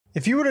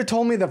If you would have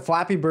told me that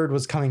Flappy Bird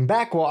was coming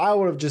back, well, I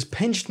would have just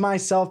pinched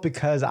myself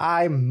because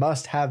I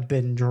must have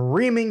been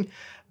dreaming.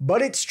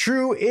 But it's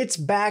true, it's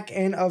back,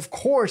 and of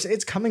course,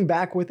 it's coming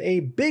back with a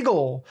big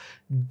ol'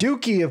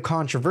 dookie of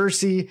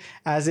controversy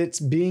as it's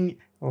being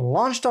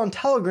launched on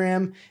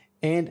Telegram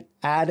and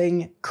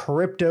adding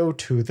crypto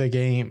to the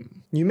game.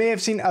 You may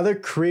have seen other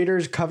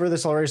creators cover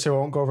this already, so I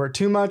won't go over it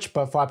too much,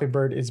 but Flappy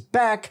Bird is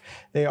back.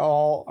 They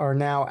all are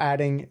now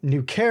adding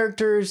new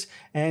characters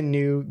and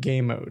new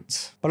game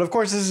modes. But of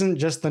course, this isn't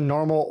just the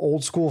normal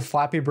old school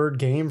Flappy Bird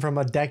game from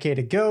a decade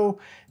ago.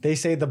 They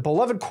say the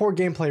beloved core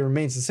gameplay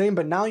remains the same,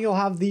 but now you'll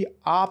have the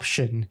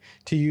option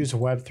to use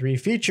Web3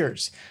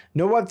 features.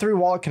 No Web3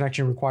 wallet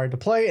connection required to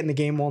play, and the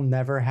game will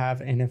never have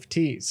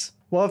NFTs.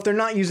 Well, if they're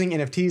not using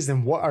NFTs,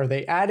 then what are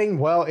they adding?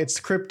 Well, it's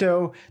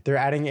crypto. They're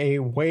adding a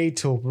way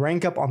to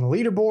rank up on the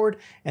leaderboard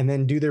and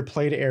then do their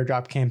play to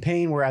airdrop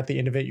campaign, where at the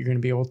end of it, you're going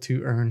to be able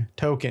to earn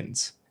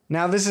tokens.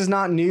 Now, this is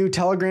not new.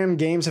 Telegram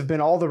games have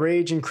been all the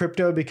rage in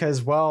crypto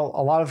because, well,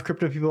 a lot of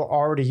crypto people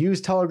already use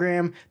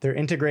Telegram. They're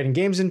integrating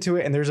games into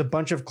it, and there's a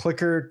bunch of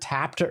clicker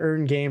tap to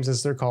earn games,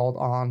 as they're called,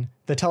 on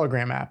the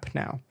Telegram app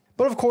now.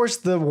 But of course,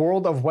 the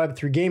world of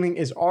Web3 gaming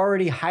is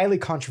already highly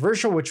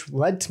controversial, which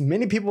led to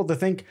many people to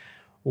think,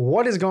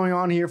 what is going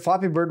on here?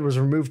 Flappy Bird was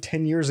removed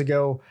 10 years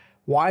ago.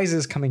 Why is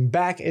this coming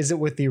back? Is it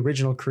with the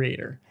original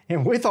creator?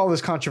 And with all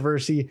this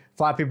controversy,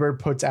 Flappy Bird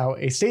puts out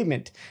a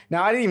statement.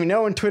 Now, I didn't even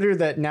know on Twitter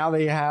that now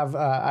they have,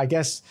 I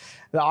guess,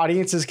 the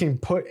audiences can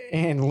put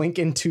and link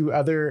into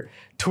other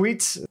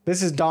tweets.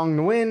 This is Dong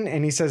Nguyen,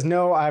 and he says,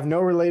 no, I have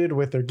no related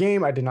with their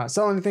game. I did not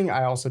sell anything.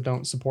 I also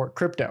don't support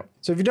crypto.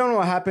 So if you don't know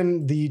what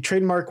happened, the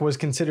trademark was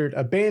considered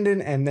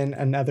abandoned, and then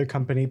another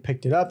company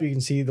picked it up. You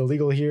can see the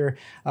legal here,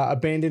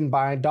 abandoned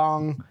by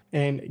Dong,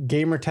 and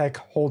Gamertech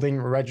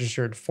Holding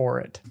registered for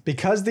it.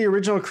 Because the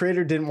original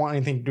creator didn't want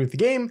anything to do with the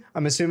game,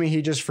 I'm assuming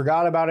he just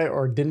forgot about it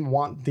or didn't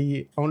want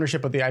the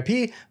ownership of the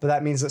IP, but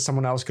that means that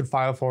someone else could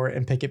file for it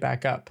and pick it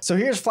back up. So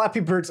here's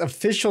Flappy Bird's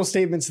official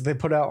statements that they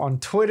put out on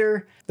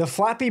Twitter. The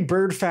Flappy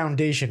Bird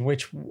Foundation,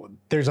 which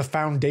there's a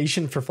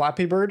foundation for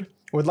Flappy Bird,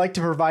 would like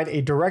to provide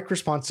a direct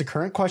response to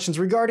current questions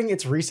regarding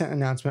its recent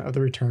announcement of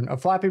the return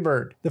of Flappy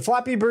Bird. The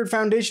Flappy Bird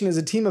Foundation is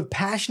a team of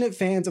passionate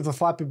fans of the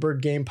Flappy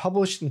Bird game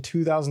published in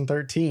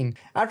 2013.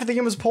 After the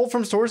game was pulled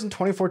from stores in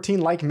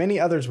 2014, like many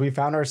others, we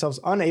found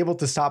ourselves unable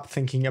to stop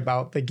thinking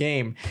about the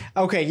game.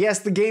 Okay, yes,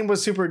 the game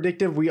was super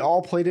addictive. We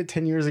all played it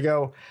 10 years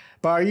ago,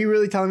 but are you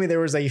really telling me there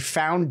was a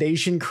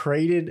foundation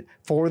created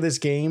for this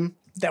game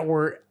that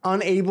were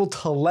unable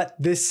to let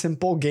this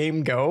simple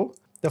game go?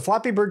 The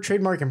Flappy Bird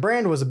trademark and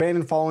brand was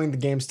abandoned following the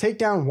game's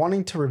takedown.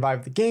 Wanting to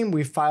revive the game,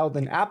 we filed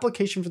an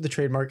application for the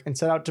trademark and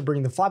set out to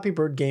bring the Flappy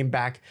Bird game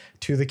back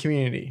to the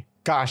community.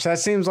 Gosh, that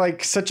seems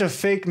like such a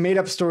fake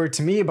made-up story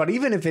to me, but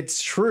even if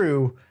it's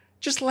true,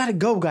 just let it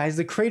go, guys.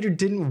 The creator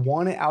didn't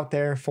want it out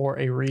there for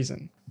a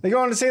reason. They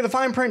go on to say the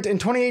fine print. In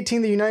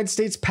 2018, the United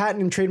States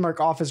Patent and Trademark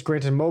Office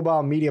granted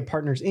Mobile Media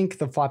Partners Inc.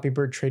 the Flappy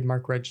Bird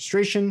trademark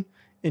registration.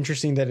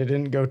 Interesting that it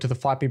didn't go to the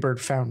Flappy Bird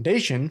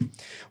Foundation,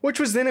 which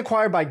was then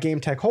acquired by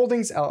GameTech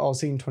Holdings,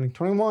 LLC in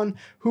 2021,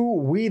 who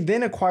we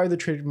then acquired the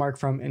trademark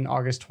from in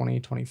August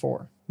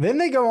 2024. Then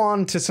they go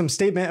on to some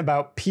statement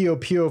about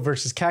POPO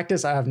versus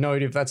Cactus. I have no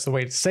idea if that's the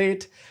way to say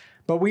it,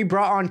 but we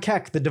brought on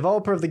Keck, the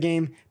developer of the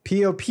game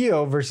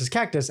POPO versus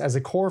Cactus, as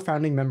a core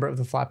founding member of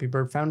the Flappy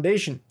Bird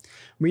Foundation.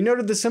 We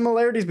noted the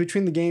similarities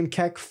between the game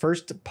Keck,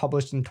 first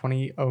published in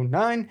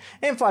 2009,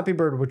 and Flappy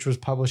Bird, which was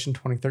published in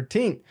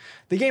 2013.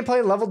 The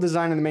gameplay, level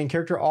design, and the main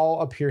character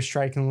all appear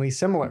strikingly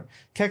similar.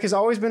 Keck has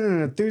always been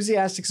an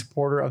enthusiastic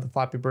supporter of the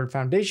Flappy Bird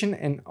Foundation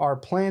and our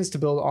plans to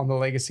build on the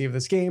legacy of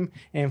this game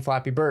and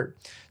Flappy Bird.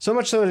 So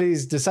much so that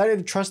he's decided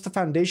to trust the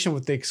Foundation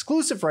with the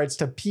exclusive rights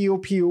to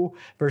POPO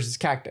versus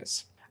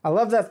Cactus. I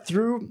love that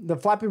through the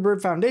Flappy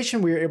Bird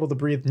Foundation, we are able to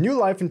breathe new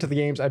life into the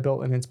games I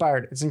built and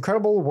inspired. It's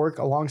incredible work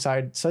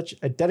alongside such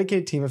a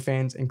dedicated team of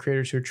fans and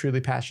creators who are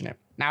truly passionate.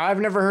 Now, I've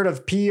never heard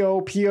of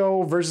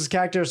POPO versus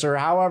Cactus or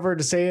however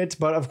to say it,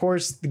 but of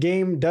course, the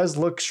game does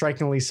look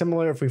strikingly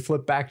similar if we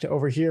flip back to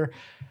over here.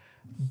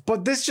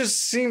 But this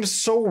just seems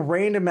so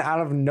random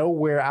out of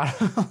nowhere.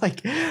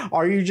 Like,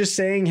 are you just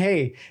saying,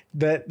 hey,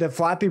 that the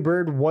Flappy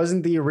Bird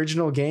wasn't the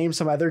original game?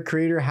 Some other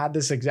creator had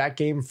this exact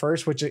game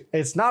first, which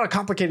it's not a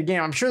complicated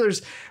game. I'm sure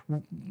there's,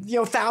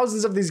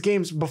 thousands of these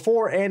games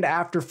before and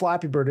after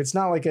Flappy Bird. It's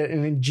not like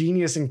an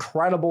ingenious,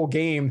 incredible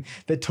game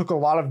that took a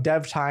lot of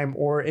dev time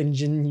or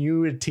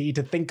ingenuity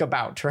to think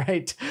about,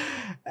 right?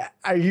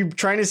 Are you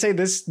trying to say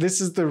this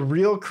is the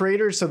real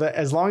creator, so that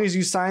as long as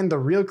you sign the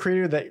real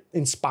creator that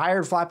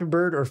inspired Flappy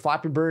Bird, or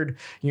Flappy Bird,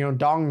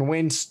 Dong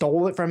Nguyen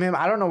stole it from him?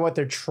 I don't know what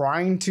they're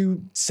trying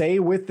to say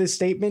with this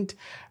statement,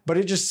 but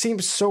it just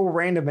seems so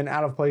random and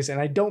out of place,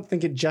 and I don't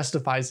think it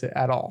justifies it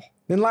at all.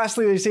 Then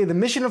lastly, they say the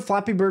mission of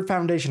Flappy Bird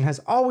Foundation has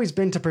always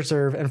been to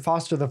preserve and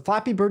foster the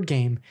Flappy Bird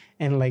game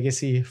and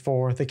legacy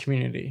for the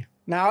community.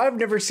 Now, I've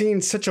never seen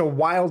such a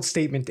wild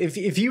statement.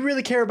 If you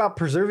really care about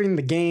preserving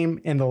the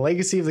game and the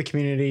legacy of the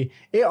community,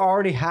 it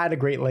already had a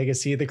great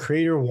legacy. The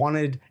creator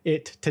wanted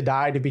it to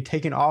die, to be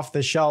taken off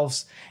the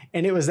shelves.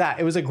 And it was that.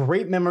 It was a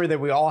great memory that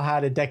we all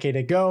had a decade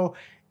ago.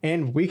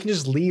 And we can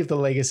just leave the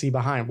legacy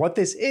behind. What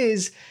this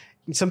is,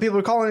 some people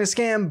are calling it a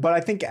scam, but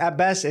I think at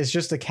best it's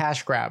just a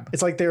cash grab.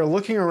 It's like they're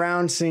looking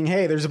around seeing,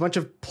 hey, there's a bunch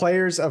of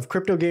players of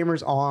crypto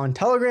gamers on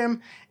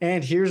Telegram,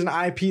 and here's an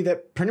IP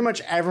that pretty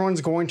much everyone's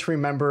going to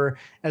remember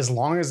as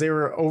long as they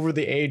were over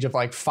the age of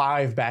like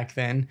 5 back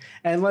then,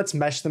 and let's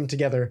mesh them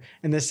together.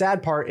 And the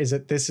sad part is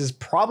that this is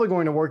probably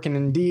going to work, and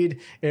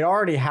indeed, it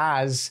already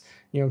has,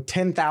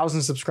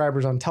 10,000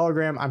 subscribers on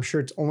Telegram. I'm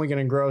sure it's only going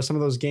to grow. Some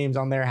of those games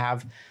on there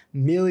have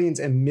millions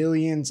and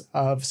millions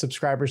of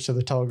subscribers to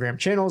the Telegram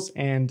channels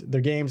and their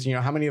games.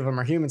 How many of them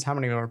are humans? How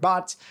many of them are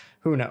bots?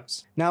 Who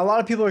knows? Now, a lot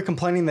of people are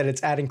complaining that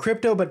it's adding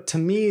crypto, but to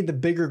me, the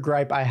bigger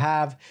gripe I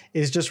have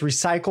is just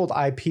recycled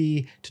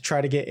IP to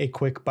try to get a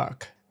quick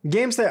buck.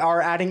 Games that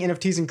are adding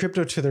NFTs and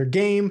crypto to their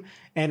game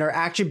and are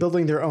actually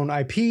building their own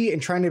IP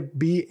and trying to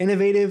be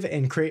innovative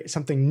and create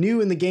something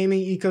new in the gaming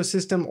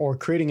ecosystem, or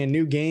creating a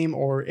new game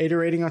or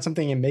iterating on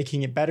something and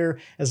making it better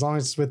as long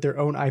as it's with their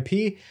own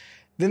IP,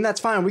 then that's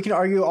fine. We can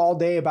argue all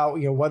day about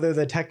whether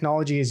the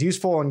technology is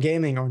useful in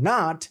gaming or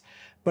not.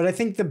 But I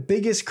think the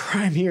biggest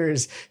crime here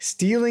is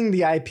stealing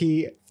the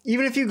IP.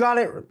 Even if you got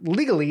it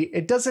legally,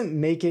 it doesn't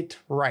make it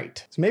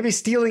right. So maybe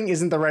stealing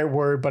isn't the right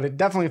word, but it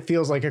definitely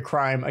feels like a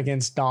crime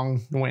against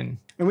Dong Nguyen.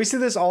 And we see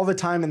this all the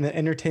time in the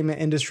entertainment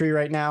industry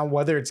right now,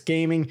 whether it's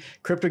gaming,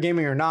 crypto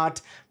gaming or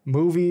not,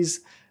 movies,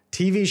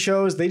 TV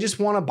shows. They just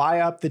want to buy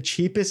up the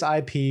cheapest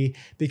IP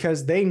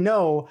because they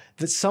know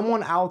that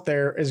someone out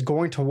there is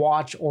going to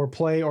watch or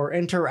play or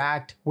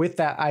interact with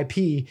that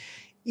IP.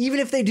 Even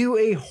if they do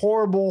a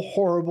horrible,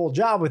 horrible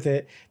job with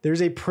it,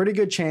 there's a pretty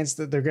good chance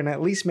that they're going to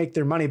at least make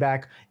their money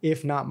back,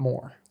 if not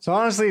more. So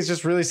honestly, it's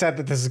just really sad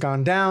that this has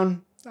gone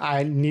down.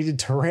 I needed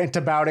to rant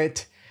about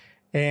it,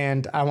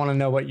 and I want to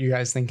know what you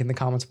guys think in the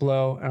comments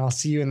below, and I'll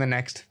see you in the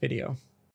next video.